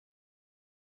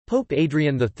Pope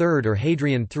Adrian III or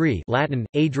Hadrian III, Latin,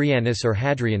 Adrianus or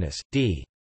Hadrianus, d.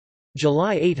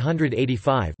 July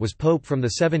 885, was pope from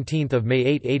 17 May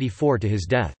 884 to his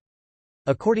death.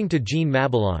 According to Jean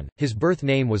Mabillon, his birth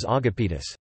name was Agapetus.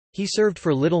 He served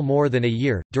for little more than a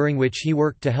year, during which he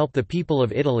worked to help the people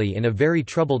of Italy in a very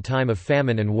troubled time of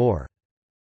famine and war.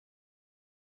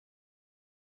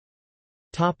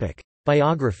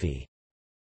 Biography.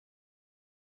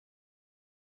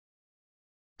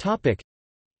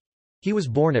 He was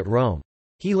born at Rome.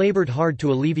 He labored hard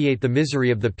to alleviate the misery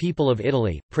of the people of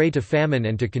Italy, prey to famine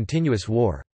and to continuous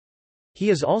war. He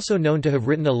is also known to have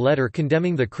written a letter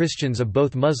condemning the Christians of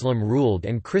both Muslim-ruled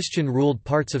and Christian-ruled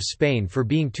parts of Spain for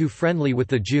being too friendly with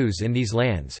the Jews in these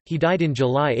lands. He died in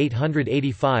July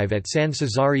 885 at San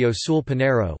Cesario sul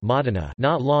Panaro, Modena,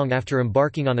 not long after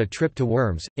embarking on a trip to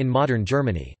Worms, in modern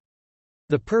Germany.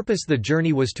 The purpose the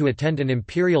journey was to attend an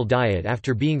imperial diet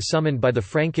after being summoned by the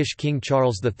Frankish King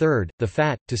Charles III, the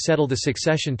Fat, to settle the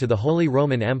succession to the Holy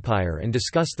Roman Empire and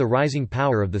discuss the rising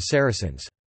power of the Saracens.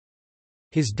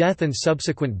 His death and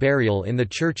subsequent burial in the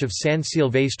church of San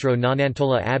Silvestro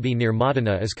Nonantola Abbey near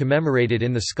Modena is commemorated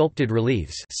in the sculpted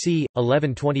reliefs c.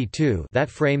 1122 that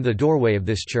frame the doorway of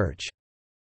this church.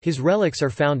 His relics are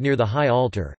found near the high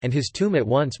altar, and his tomb at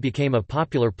once became a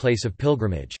popular place of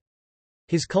pilgrimage.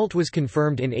 His cult was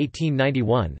confirmed in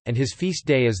 1891, and his feast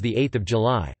day is the 8th of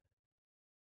July.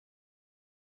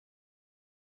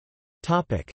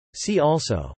 See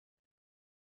also: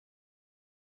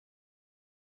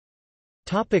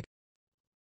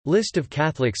 List of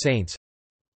Catholic saints,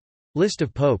 List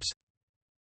of popes.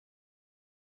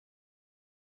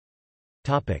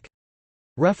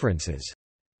 References.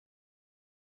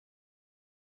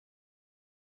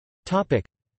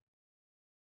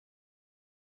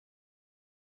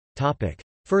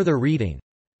 Further reading.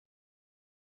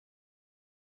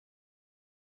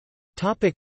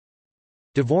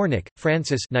 Dvornik,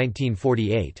 Francis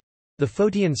 1948. The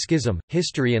Photian Schism,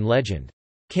 History and Legend.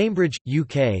 Cambridge,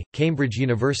 UK, Cambridge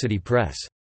University Press.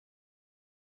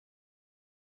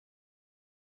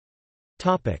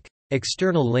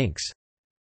 External links.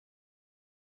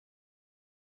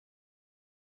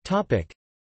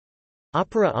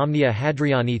 Opera Omnia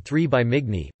Hadriani III by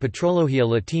Migni, Patrologia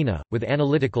Latina, with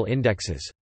analytical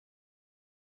indexes.